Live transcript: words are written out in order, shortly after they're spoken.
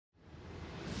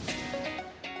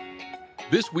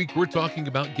This week, we're talking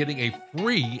about getting a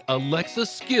free Alexa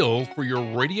skill for your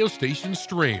radio station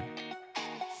stream.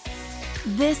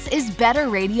 This is Better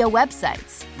Radio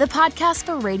Websites, the podcast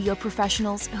for radio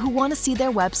professionals who want to see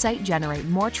their website generate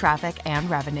more traffic and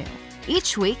revenue.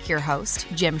 Each week, your host,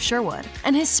 Jim Sherwood,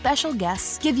 and his special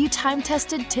guests give you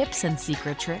time-tested tips and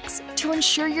secret tricks to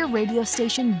ensure your radio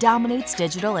station dominates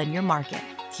digital in your market.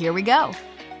 Here we go.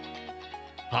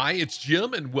 Hi, it's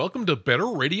Jim, and welcome to Better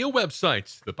Radio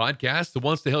Websites, the podcast that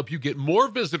wants to help you get more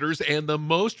visitors and the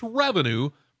most revenue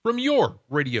from your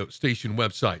radio station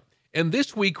website. And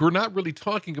this week, we're not really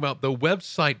talking about the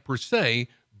website per se,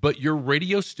 but your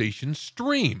radio station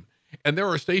stream. And there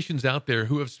are stations out there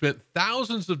who have spent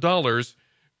thousands of dollars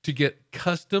to get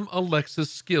custom Alexa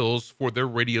skills for their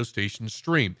radio station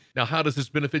stream. Now, how does this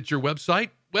benefit your website?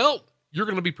 Well, you're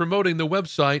going to be promoting the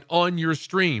website on your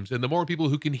streams, and the more people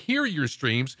who can hear your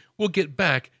streams will get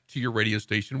back to your radio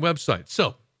station website.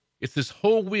 So it's this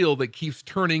whole wheel that keeps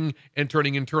turning and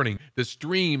turning and turning. The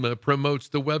stream promotes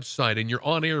the website, and your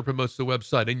on-air promotes the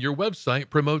website, and your website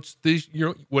promotes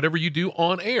whatever you do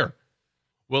on air.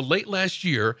 Well, late last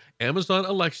year, Amazon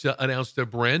Alexa announced a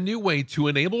brand new way to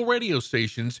enable radio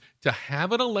stations to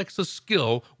have an Alexa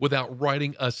skill without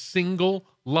writing a single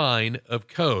line of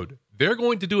code. They're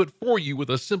going to do it for you with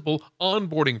a simple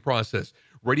onboarding process.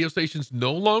 Radio stations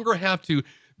no longer have to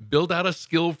build out a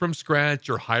skill from scratch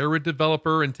or hire a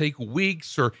developer and take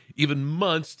weeks or even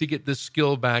months to get this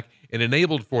skill back and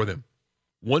enabled for them.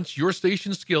 Once your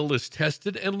station skill is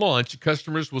tested and launched,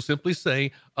 customers will simply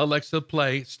say, Alexa,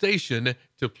 play station,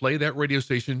 to play that radio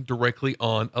station directly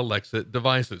on Alexa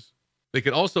devices. They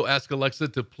can also ask Alexa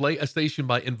to play a station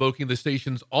by invoking the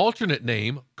station's alternate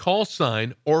name, call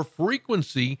sign, or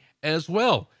frequency as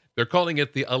well. They're calling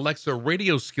it the Alexa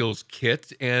Radio Skills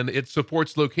Kit, and it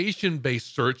supports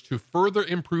location-based search to further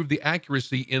improve the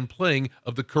accuracy in playing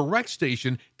of the correct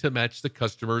station to match the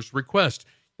customer's request.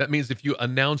 That means if you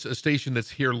announce a station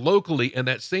that's here locally and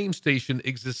that same station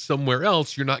exists somewhere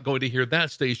else, you're not going to hear that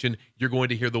station. You're going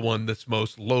to hear the one that's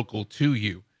most local to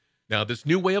you. Now, this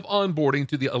new way of onboarding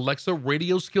to the Alexa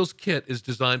Radio Skills Kit is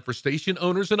designed for station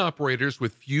owners and operators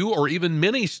with few or even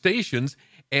many stations,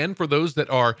 and for those that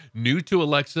are new to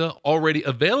Alexa, already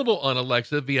available on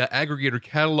Alexa via aggregator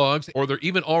catalogs, or they're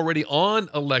even already on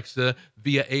Alexa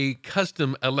via a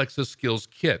custom Alexa Skills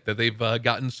Kit that they've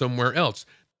gotten somewhere else.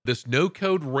 This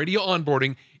no-code radio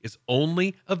onboarding is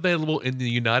only available in the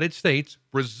United States,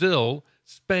 Brazil,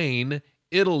 Spain,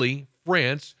 Italy,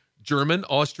 France, Germany,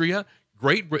 Austria,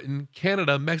 Great Britain,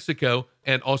 Canada, Mexico,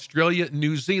 and Australia,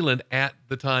 New Zealand at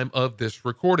the time of this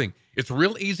recording. It's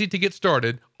real easy to get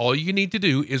started. All you need to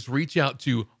do is reach out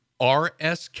to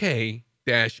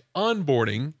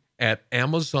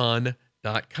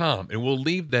rsk-onboarding@amazon.com, and we'll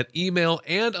leave that email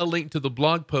and a link to the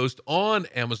blog post on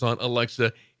Amazon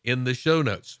Alexa in the show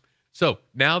notes. So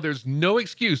now there's no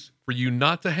excuse for you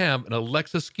not to have an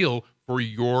Alexa skill for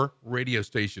your radio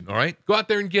station, all right? Go out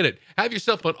there and get it. Have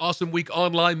yourself an awesome week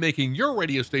online making your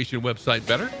radio station website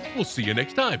better. We'll see you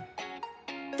next time.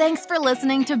 Thanks for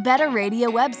listening to Better Radio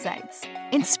Websites.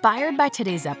 Inspired by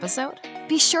today's episode?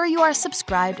 Be sure you are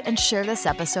subscribed and share this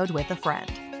episode with a friend.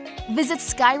 Visit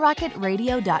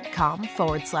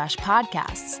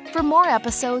skyrocketradio.com/podcasts for more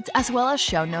episodes as well as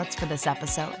show notes for this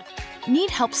episode.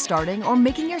 Need help starting or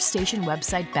making your station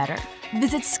website better?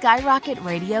 Visit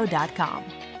skyrocketradio.com.